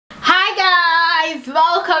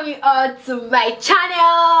welcome you all to my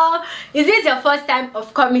channel. Is this your first time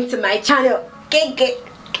of coming to my channel? Okay.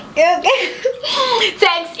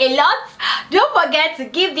 Thanks a lot. Don't forget to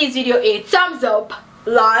give this video a thumbs up,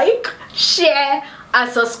 like, share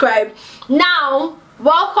and subscribe. Now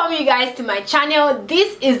welcome you guys to my channel.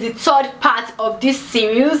 This is the third part of this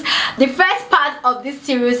series. The first part of this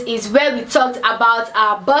series is where we talked about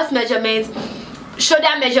our bust measurements,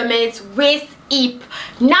 shoulder measurements, waist, hip.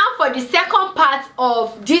 Now for the second part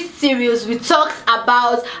of this series, we talked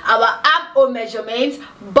about our armhole measurements,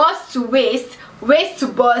 bust to waist, waist to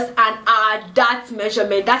bust, and our dart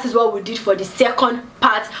measurement. That is what we did for the second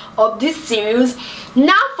part of this series.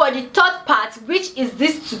 Now for the third part, which is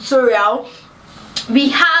this tutorial, we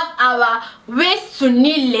have our waist to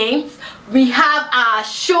knee length, we have our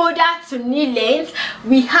shoulder to knee length,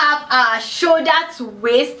 we have our shoulder to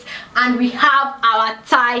waist, and we have our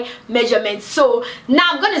thigh measurement. So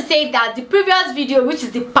now I'm going to say that the previous video, which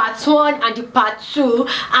is the part 1 and the part 2,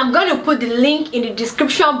 I'm going to put the link in the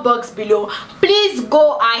description box below. Please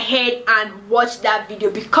go ahead and watch that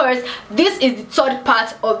video, because this is the third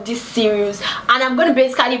part of this series, and I'm going to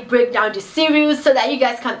basically break down the series so that you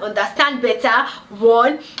guys can understand better.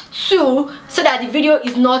 1, 2, so that the video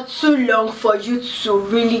is not too long for you to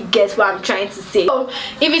really get what I'm trying to say. So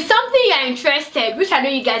if it's something you are interested, which I know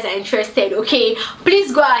you guys are interested, okay,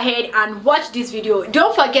 please go ahead and watch this video.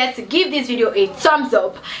 Don't forget to give this video a thumbs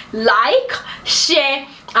up, like, share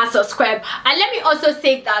and subscribe. And let me also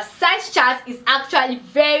say that size chart is actually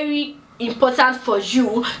very important for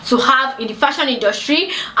you to have in the fashion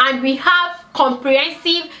industry, and we have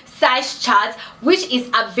comprehensive size chart which is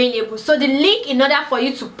available. So the link in order for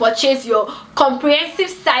you to purchase your comprehensive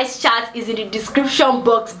size chart is in the description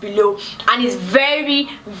box below, and it's very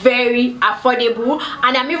affordable,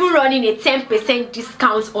 and I'm even running a 10%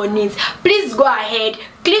 discount on it. Please go ahead,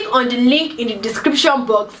 click on the link in the description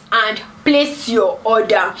box and place your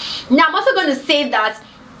order. Now I'm also going to say that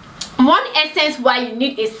one essence why you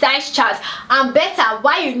need a size chart, and better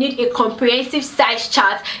why you need a comprehensive size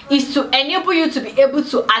chart, is to enable you to be able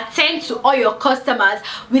to attend to all your customers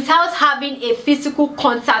without having a physical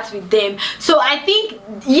contact with them. So I think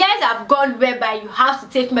years have gone whereby you have to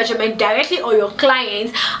take measurement directly on your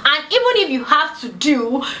clients, and even if you have to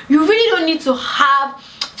do, you really don't need to have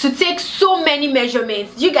to take so many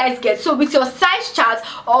measurements. You guys get, so with your size chart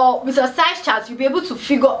you'll be able to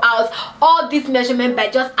figure out all these measurements by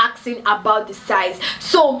just asking about the size.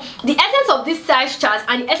 So the essence of this size chart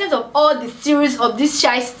and the essence of all the series of this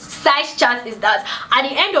size chart is that at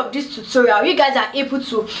the end of this tutorial, you guys are able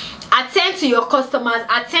to attend to your customers,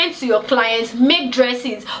 attend to your clients, make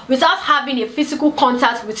dresses without having a physical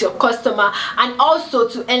contact with your customer, and also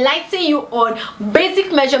to enlighten you on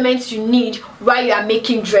basic measurements you need while you are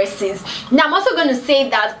making dresses. Now I'm also going to say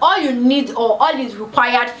that all you need, or all is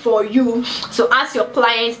required for you to ask your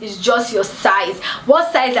clients, is just your size.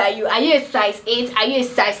 What size are you? Are you a size 8? Are you a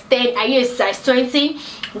size 10? Are you a size 20?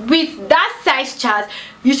 With that size chart,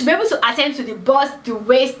 you should be able to attend to the bust, the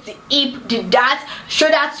waist, the hip, the dart,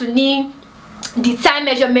 shoulder to knee, the thigh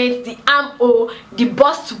measurements, the armhole, the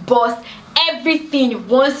bust to bust, everything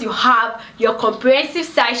once you have your comprehensive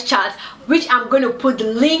size chart, which I'm going to put the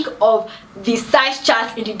link of the size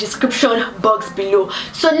chart in the description box below.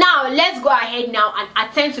 So now let's go ahead now and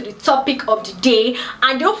attend to the topic of the day,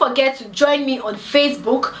 and don't forget to join me on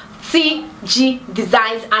Facebook, TG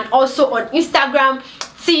Designs, and also on Instagram,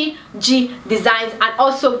 TG Designs, and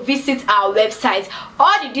also visit our website.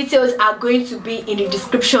 All the details are going to be in the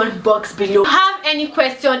description box below. If you have any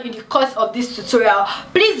question in the course of this tutorial,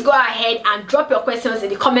 please go ahead and drop your questions in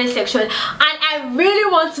the comment section, and I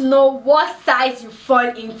really want to know what size you fall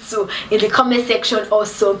into in the comment section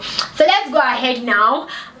also. So let's go ahead now.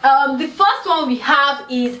 The first one we have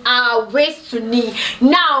is our waist to knee.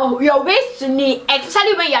 Now your waist to knee,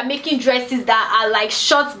 especially when you are making dresses that are like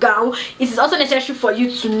short gown, it is also necessary for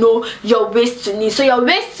you to know your waist to knee. So your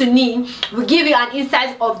waist to knee will give you an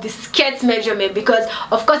insight of the skirt measurement, because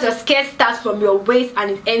of course your skirt starts from your waist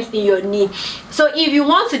and it ends in your knee. So if you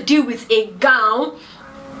want to deal with a gown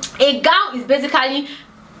is basically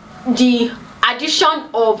the addition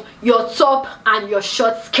of your top and your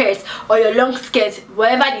short skirt, or your long skirt,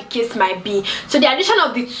 whatever the case might be. So the addition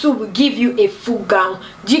of the two will give you a full gown.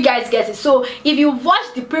 Do you guys get it? So if you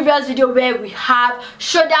watched the previous video where we have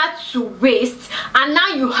shoulder to waist, and now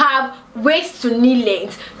you have waist to knee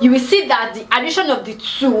length, you will see that the addition of the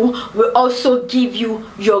two will also give you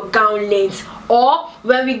your gown length. Or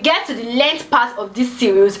when we get to the length part of this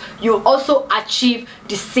series, you will also achieve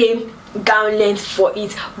the same gown length for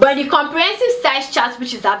it. But the comprehensive size chart,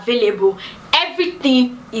 which is available,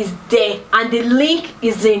 everything is there, and the link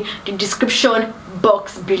is in the description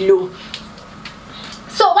box below.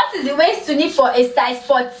 So what is the waist to knee for a size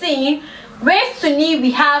 14? Waist to knee,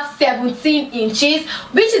 we have 17 inches,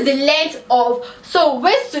 which is the length of, so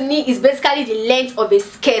waist to knee is basically the length of a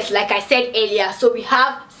skirt, like I said earlier. So we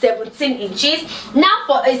have 17 inches. Now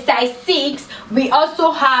for a size 6, we also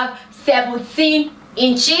have 17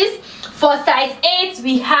 inches. For size 8,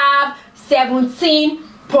 we have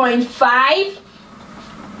 17.5.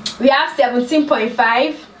 We have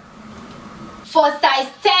 17.5. For size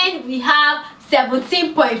 10, we have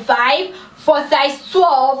 17.5. For size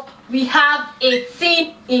 12, we have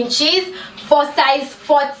 18 inches. For size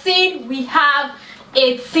 14, we have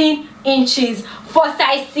 18 inches. For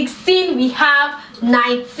size 16, we have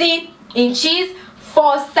 19 inches.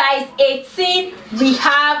 For size 18, we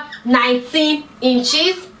have 19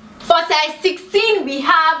 inches. For size 16, we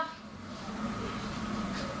have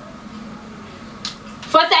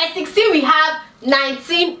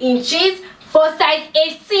 19 inches. For size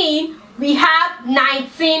 18, we have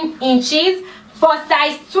 19 inches. For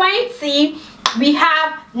size 20, we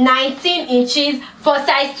have 19 inches. For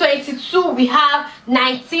size 22, we have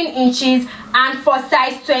 19 inches. And for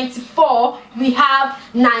size 24, we have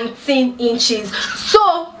 19 inches.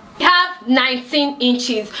 So we have 19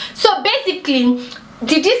 inches. So basically,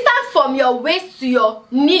 the distance from your waist to your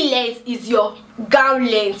knee length is your gown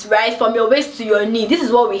length, right? From your waist to your knee, this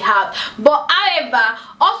is what we have. But however,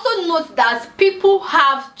 also note that people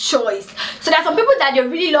have choice. So there are some people that they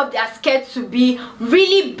really love their skirt to be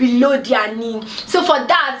really below their knee. So for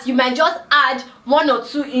that, you might just add 1 or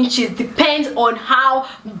 2 inches, depends on how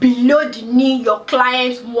below the knee your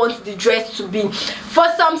client wants the dress to be. For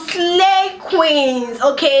some slay queens,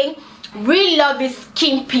 okay, we love it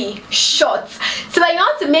skimpy, short. So when you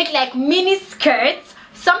want to make like mini skirts,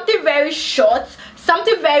 something very short,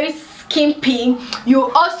 something very skimpy,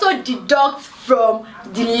 you also deduct from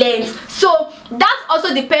the length. So that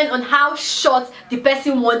also depends on how short the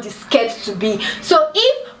person wants the skirt to be. So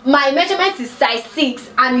if my measurement is size 6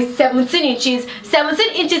 and it's 17 inches,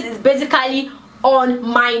 17 inches is basically on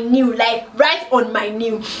my knee, like right on my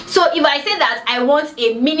knee. So if I say that I want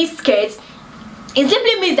a mini skirt, it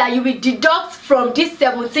simply means that you will deduct from this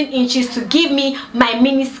 17 inches to give me my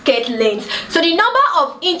mini skirt length. So the number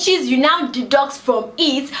of inches you now deduct from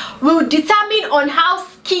it will determine on how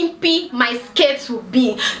skimpy my skirt will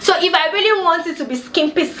be. So if I really want it to be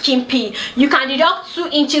skimpy, you can deduct 2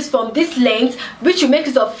 inches from this length, which will make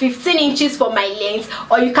it of 15 inches for my length,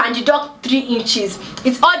 or you can deduct 3 inches.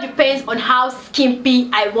 It all depends on how skimpy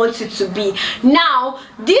I want it to be. Now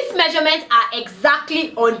these measurements are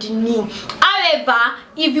exactly on the knee. However,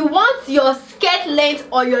 if you want your skirt length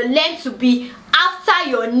or your length to be after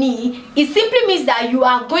your knee, it simply means that you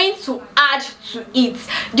are going to add to it.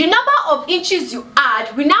 The number of inches you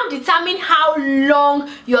add will now determine how long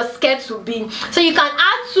your skirt will be. So you can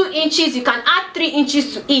add 2 inches, you can add 3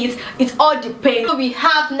 inches to it. It all depends. What we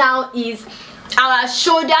have now is our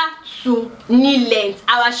shoulder to knee length,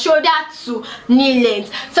 our shoulder to knee length.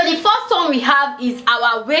 So the first one we have is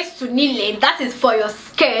our waist to knee length. That is for your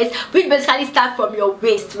skirt, which basically starts from your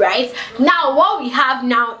waist, right? Now what we have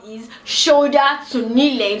now is shoulder to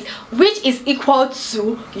knee length, which is equal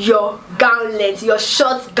to your gown length, your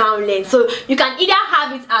short gown length. So you can either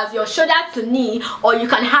have it as your shoulder to knee, or you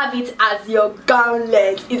can have it as your gown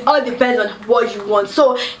length. It all depends on what you want.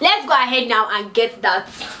 So let's go ahead now and get that.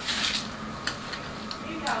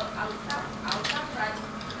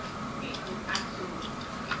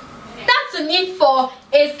 That's to knee for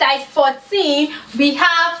a size 14, we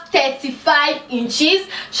have 35 inches.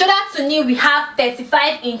 Shoulder to knee, we have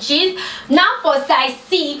 35 inches. Now for size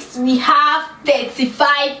 6, we have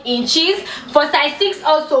 35 inches. For size 6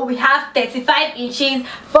 also, we have 35 inches.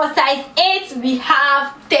 For size 8, we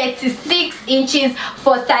have 36 inches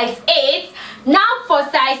for size 8. Now for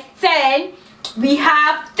size 10, we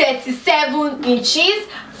have 37 inches.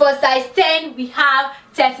 For size 10, we have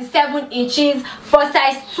 37 inches. For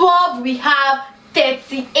size 12, we have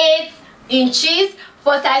 38 inches.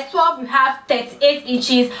 For size 12, we have 38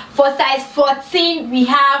 inches. For size 14, we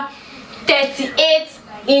have 38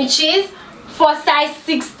 inches. For size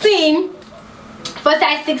 16,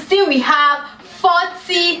 we have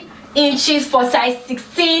 40 inches. For size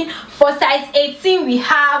 16, for size 18, we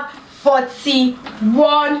have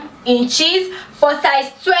 41 inches. For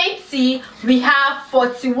size 20, we have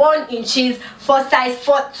 41 inches. For size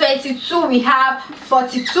 22 we have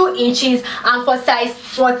 42 inches, and for size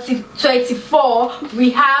 24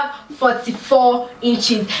 we have 44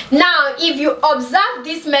 inches. Now if you observe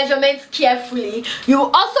these measurements carefully, you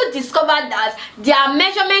will also discover that there are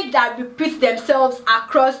measurements that repeat themselves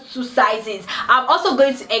across two sizes. I'm also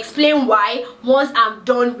going to explain why once I'm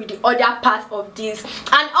done with the other part of this.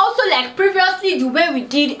 And also, like previously, the way we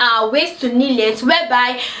did our waist to knee length,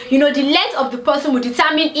 whereby the length of the person will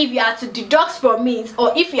determine if you are to deduct from it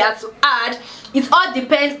or if you are to add. It all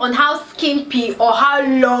depends on how skimpy or how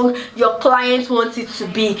long your client wants it to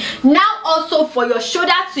be. Now also for your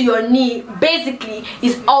shoulder to your knee, basically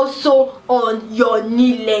is also on your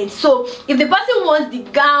knee length. So if the person wants the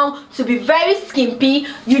gown to be very skimpy,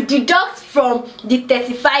 you deduct from the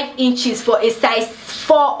 35 inches for a size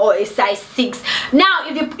 4 or a size 6. Now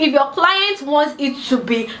if your client wants it to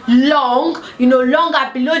be long,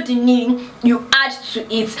 longer below the knee, you add to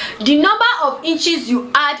it. The number of inches you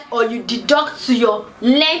add or you deduct to your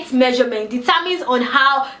length measurement determines on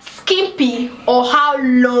how skimpy or how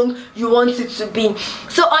long you want it to be.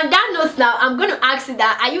 So on that note, now I'm going to ask you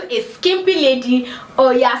that, are you a skimpy lady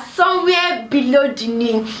or you are somewhere below the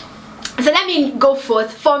knee? So let me go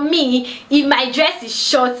first. For me, if my dress is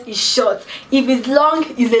short, it's short. If it's long,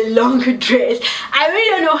 it's a long dress. I really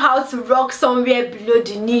don't know how to rock somewhere below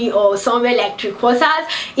the knee or somewhere like 3/4.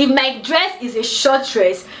 If my dress is a short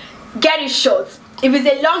dress, get it short. If it's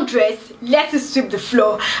a long dress, let it sweep the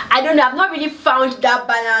floor. I don't know, I've not really found that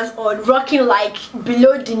balance on rocking like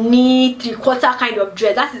below the knee 3/4 kind of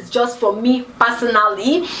dress. That is just for me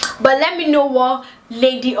personally. But let me know what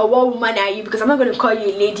lady or what woman are you, because I'm not going to call you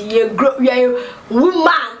a lady, you're a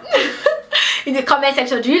woman. In the comment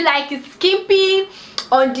section, do you like it skimpy,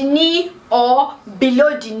 on the knee, or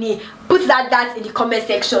below the knee? Put that in the comment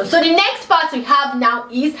section. So the next part we have now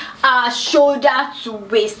is our shoulder to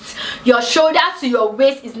waist. Your shoulder to your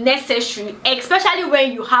waist is necessary, especially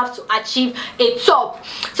when you have to achieve a top.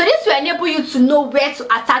 So this will enable you to know where to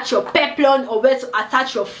attach your peplon, or where to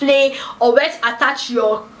attach your flay, or where to attach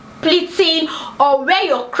your pleating, or where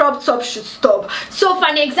your crop top should stop. So for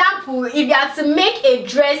an example, if you are to make a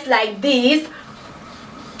dress like this,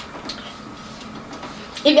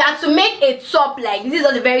 if you are to make a top like this is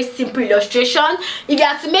just a very simple illustration. If you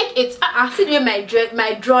are to make it, see the way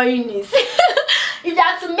my drawing is. If you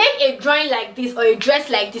are to make a drawing like this, or a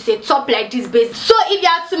dress like this, a top like this, base. So if you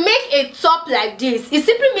are to make a top like this, it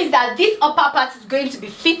simply means that this upper part is going to be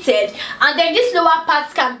fitted, and then this lower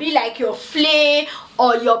part can be like your flay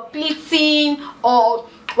or your pleating or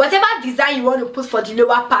whatever design you want to put for the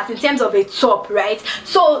lower part in terms of a top, right?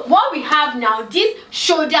 So what we have now, this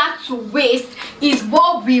shoulder to waist is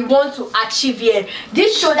what we want to achieve here.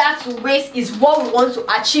 This shoulder to waist is what we want to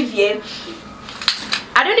achieve here.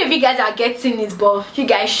 I don't know if you guys are getting it, but you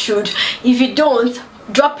guys should. If you don't,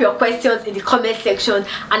 drop your questions in the comment section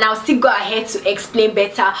and I'll still go ahead to explain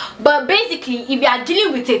better. But basically, if you are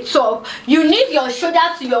dealing with a top, you need your shoulder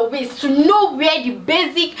to your waist to know where the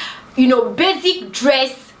basic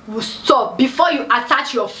dress will stop before you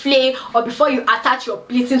attach your flay or before you attach your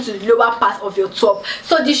pleating to the lower part of your top.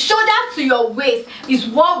 So the shoulder to your waist is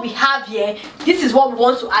what we have here. This is what we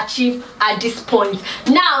want to achieve at this point.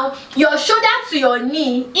 Now your shoulder to your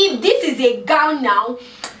knee, if this is a gown now,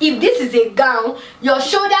 if this is a gown, your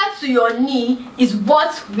shoulder to your knee is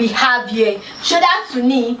what we have here. Shoulder to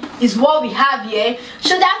knee is what we have here.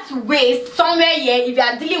 Shoulder to waist, somewhere here, if you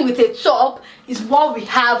are dealing with a top, is what we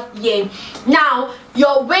have here. Now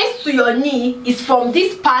your waist to your knee is from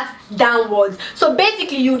this part downwards. So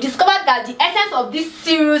basically you discover that the essence of this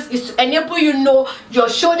series is to enable you know your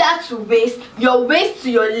shoulder to waist, your waist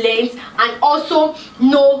to your length, and also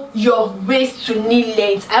know your waist to knee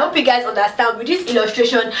length. I hope you guys understand. With this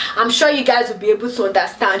illustration, I'm sure you guys will be able to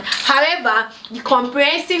understand. However, the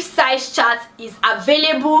comprehensive size chart is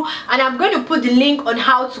available, and I'm going to put the link on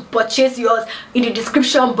how to purchase yours in the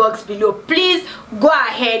description box below. Please go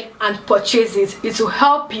ahead and purchase it. It will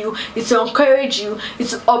help you, it will encourage you,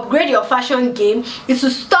 it will upgrade your fashion game, it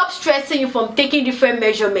will stop stressing you from taking different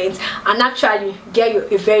measurements and actually get you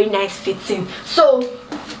a very nice fitting. So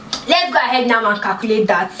let's go ahead now and calculate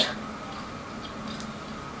that.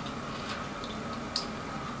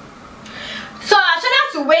 So our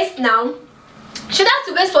shoulder to waist now, shoulder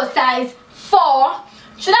to waist for size 4,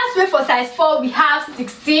 shoulder to waist for size 4 we have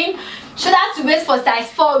 16, shoulder to waist for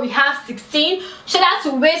size 4 we have 16, shoulder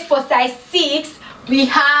to waist for size 6 we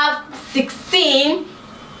have 16,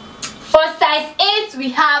 for size 8 we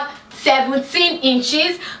have 17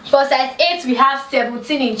 inches, for size 8 we have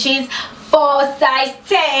 17 inches, for size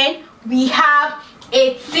 10 we have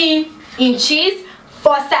 18 inches,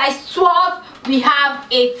 for size 12 we have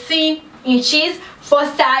 18 inches. For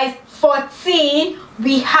size 14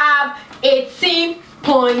 we have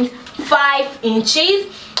 18.5 inches.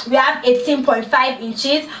 We have 18.5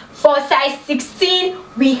 inches. For size 16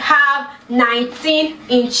 we have 19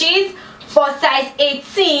 inches. For size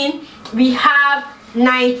 18 we have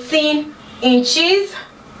 19 inches.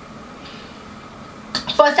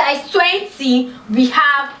 For size 20 we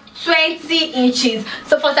have 20 inches.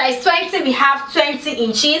 So for size 20 we have 20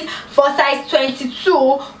 inches. For size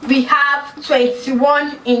 22 we have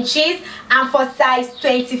 21 inches. And for size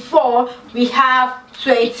 24 we have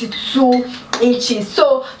 22 inches.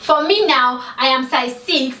 So for me now, I am size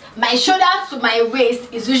 6. My shoulder to my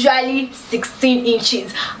waist is usually 16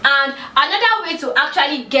 inches. And another way to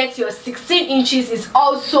actually get your 16 inches is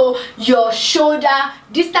also your shoulder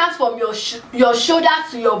distance from your shoulder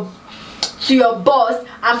to your bust,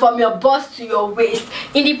 and from your bust to your waist.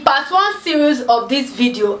 In the part 1 series of this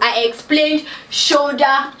video, I explained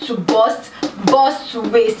shoulder to bust, bust to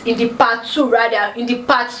waist. In the part 2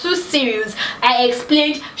 series, I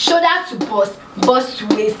explained shoulder to bust, bust to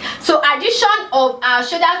waist. So addition of our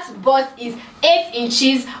shoulder to bust is 8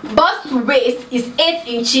 inches, bust to waist is 8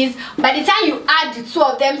 inches. By the time you add the two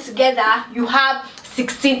of them together, you have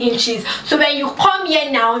 16 inches. So when you come here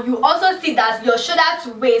now, you also see that your shoulder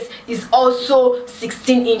to waist is also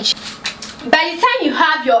 16 inches. By the time you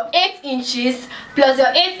have your 8 inches plus your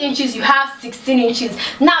 8 inches, you have 16 inches.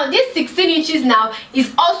 Now this 16 inches now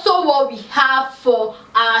is also what we have for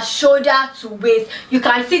our shoulder to waist. You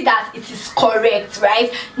can see that it is correct,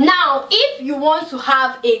 right? Now if you want to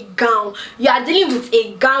have a gown, you are dealing with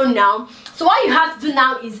a gown now. So what you have to do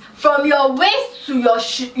now is from your waist to your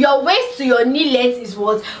waist to your knee length is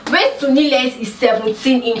what? Waist to knee length is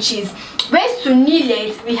 17 inches. Waist to knee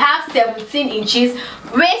length we have 17 inches.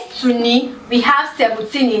 Waist to knee we have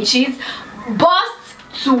 17 inches. Bust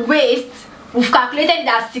to waist we've calculated it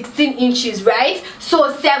as 16 inches, right? So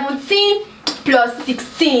 17 plus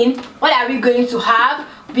 16, what are we going to have?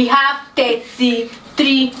 We have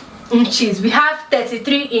 33 inches. We have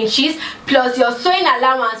 33 inches plus your sewing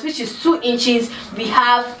allowance, which is 2 inches. We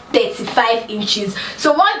have 35 inches.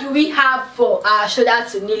 So what do we have for our shoulder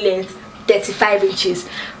to knee length? 35 inches.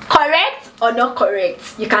 Correct or not correct?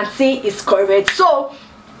 You can see it's correct. So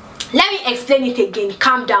let me explain it again.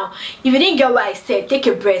 Calm down. If you didn't get what I said, take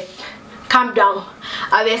a breath, calm down.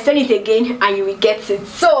 I will explain it again and you will get it.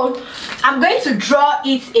 So I'm going to draw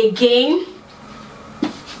it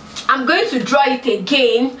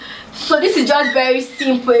again. So this is just very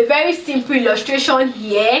simple, a very simple illustration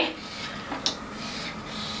here.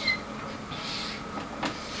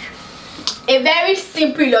 A very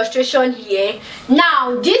simple illustration here.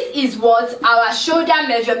 Now this is what our shoulder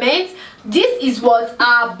measurement, this is what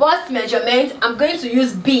our bust measurement. I'm going to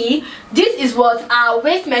use B. This is what our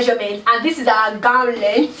waist measurement, and this is our gown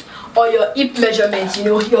length or your hip measurement. You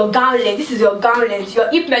know, your gown length. This is your gown length. Your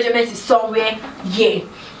hip measurement is somewhere here.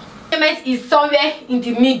 Measurement is somewhere in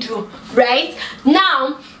the middle, right?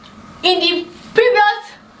 Now in the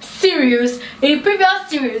previous series,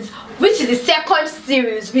 which is the second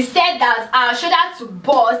series, we said that our shoulder to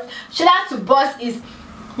bust is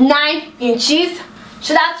 9 inches.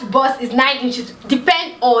 Shoulder to bust is 9 inches.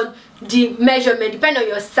 Depend on the measurement, depend on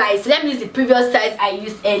your size. So let me use the previous size I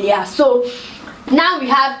used earlier. So now we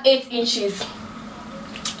have 8 inches.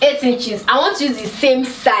 8 inches. I want to use the same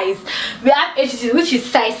size. We have 8 inches, which is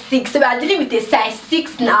size 6. So we are dealing with a size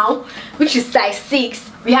 6 now, which is size 6.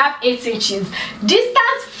 We have 8 inches.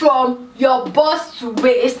 Distance from your bust to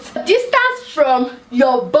waist. Distance from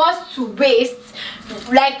your bust to waist,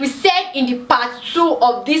 like we said in the part 2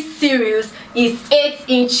 of this series, is 8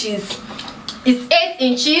 inches. It's 8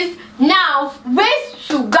 inches. Now waist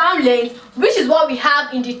to gown length, which is what we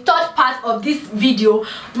have in the third part of this video,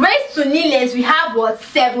 waist to knee length, we have what?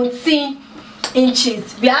 17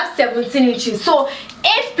 inches. We have 17 inches. So 8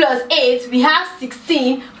 plus 8 we have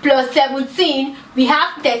 16, plus 17 we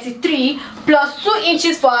have 33, plus 2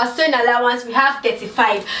 inches for our sewing allowance we have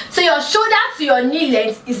 35. So your shoulder to your knee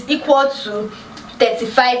length is equal to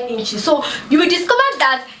 35 inches. So you will discover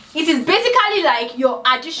that it is basically like your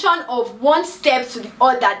addition of one step to the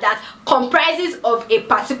other that comprises of a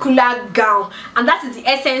particular gown, and that is the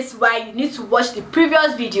essence why you need to watch the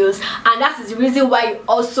previous videos, and that is the reason why you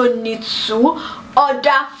also need to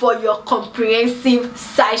order for your comprehensive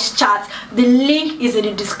size chart. The link is in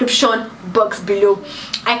the description box below.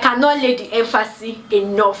 I cannot lay the emphasis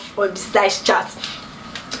enough on the size chart.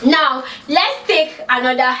 Now let's take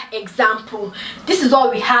another example. This is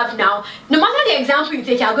what we have now. No matter the example you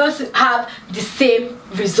take, you're going to have the same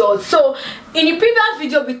result. So in the previous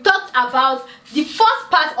video we talked about the first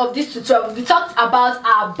part of this tutorial. We talked about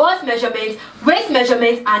our bust measurements, waist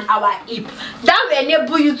measurements, and our hip. That will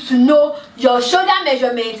enable you to know your shoulder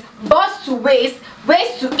measurements, bust to waist,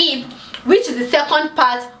 waist to hip, which is the second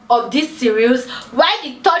part of this series, while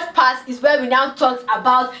the third part is where we now talked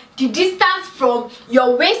about the distance from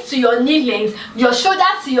your waist to your knee length, your shoulder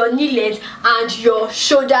to your knee length, and your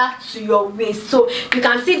shoulder to your waist. So you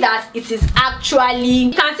can see that it is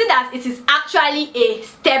actually a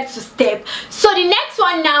step to step. So the next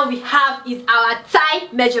one now we have is our thigh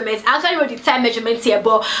measurements. I actually wrote the thigh measurements here,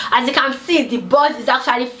 but as you can see the bust is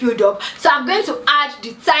actually filled up. So I'm going to add the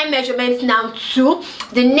thigh measurements now to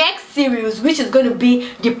the next series, which is going to be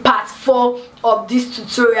the part 4 of this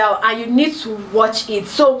tutorial, and you need to watch it.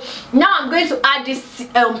 So now I'm going to add this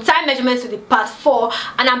thigh measurements to the part 4,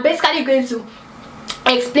 and I'm basically going to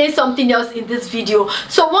explain something else in this video.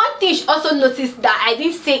 So one thing you should also notice that I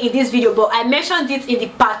didn't say in this video, but I mentioned it in the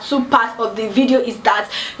part 2 part of the video, is that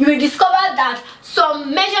you will discover that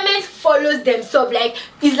some measurements follows themselves. Like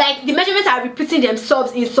it's like the measurements are repeating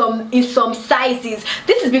themselves in some sizes.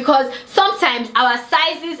 This is because sometimes our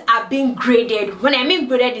sizes are being graded. When I mean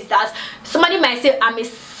graded is that somebody might say I'm a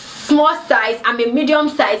small size, I'm a medium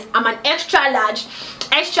size, I'm an extra large,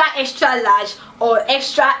 extra large, or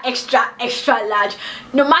extra large.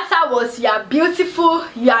 No matter what, you are beautiful,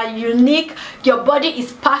 you are unique, your body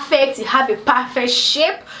is perfect, you have a perfect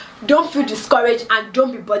shape. Don't feel discouraged and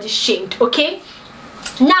don't be body shamed, okay?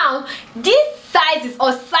 Now these sizes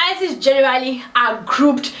generally are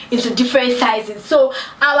grouped into different sizes. So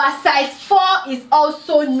our size 4 is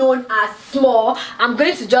also known as small. I'm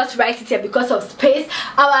going to just write it here because of space.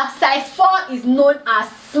 Our size 4 is known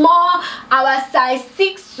as small. Our size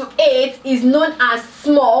 6 to 8 is known as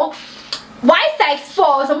small. Why size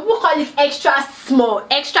 4? Some people call it extra small.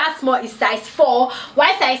 Extra small is size 4.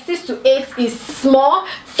 Why size 6 to 8 is small.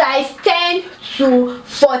 Size 10 to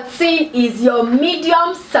 14 is your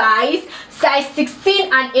medium size. Size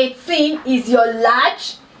 16 and 18 is your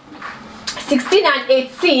large. 16 and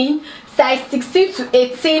 18, size 16 to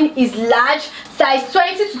 18 is large. Size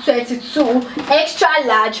 20 to 22, extra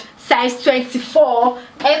large. Size 24,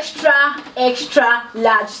 extra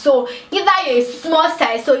large. So either you're a small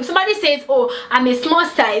size, so if somebody says, oh, I'm a small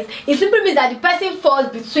size, it simply means that the person falls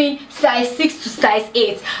between size 6 to size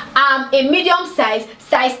 8. A medium size,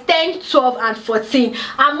 size 10, 12 and 14.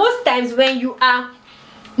 And most times when you are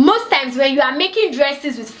making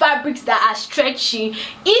dresses with fabrics that are stretchy,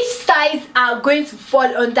 each size are going to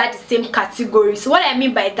fall under the same category. So what I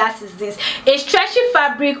mean by that is this: a stretchy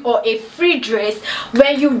fabric or a free dress,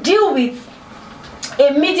 when you deal with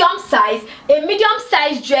a medium size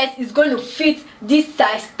dress is going to fit this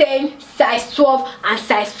size 10, size 12 and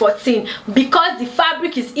size 14, because the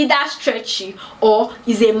fabric is either stretchy or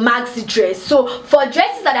is a maxi dress. So for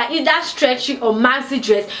dresses that are either stretchy or maxi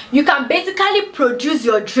dress, you can basically produce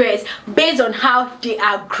your dress based on how they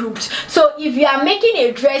are grouped. So if you are making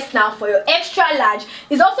a dress now for your extra large,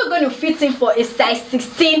 it's also going to fit in for a size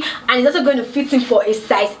 16 and it's also going to fit in for a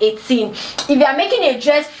size 18. If you are making a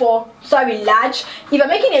dress for large, if you're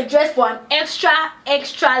making a dress for an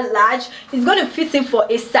extra large, it's going to fit in for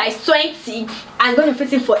a size 20 and going to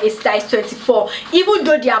fit in for a size 24. Even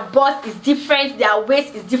though their bust is different, their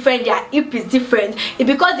waist is different, their hip is different, it's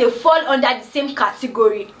because they fall under the same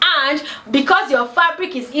category and because your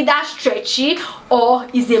fabric is either stretchy or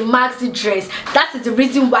is a maxi dress. That is the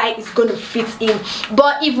reason why it's going to fit in.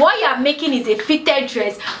 But if what you are making is a fitted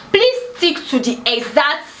dress, please stick to the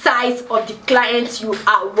exact size of the clients you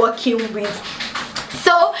are working with.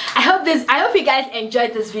 So I hope you guys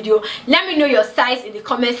enjoyed this video. Let me know your size in the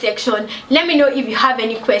comment section. Let me know if you have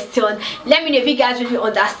any questions. Let me know if you guys really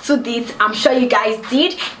understood it. I'm sure you guys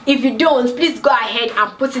did. If you don't, please go ahead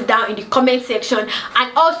and put it down in the comment section,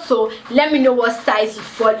 and also let me know what size you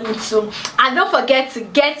fall into. And don't forget to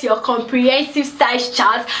get your comprehensive size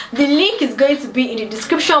chart. The link is going to be in the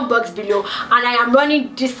description box below, and I am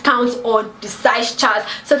running discounts on the size chart.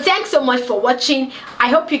 So thanks so much for watching. I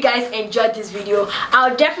hope you guys enjoyed this video.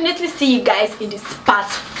 I'll definitely see you guys in this part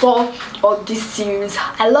 4 of this series.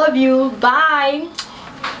 I love you. Bye.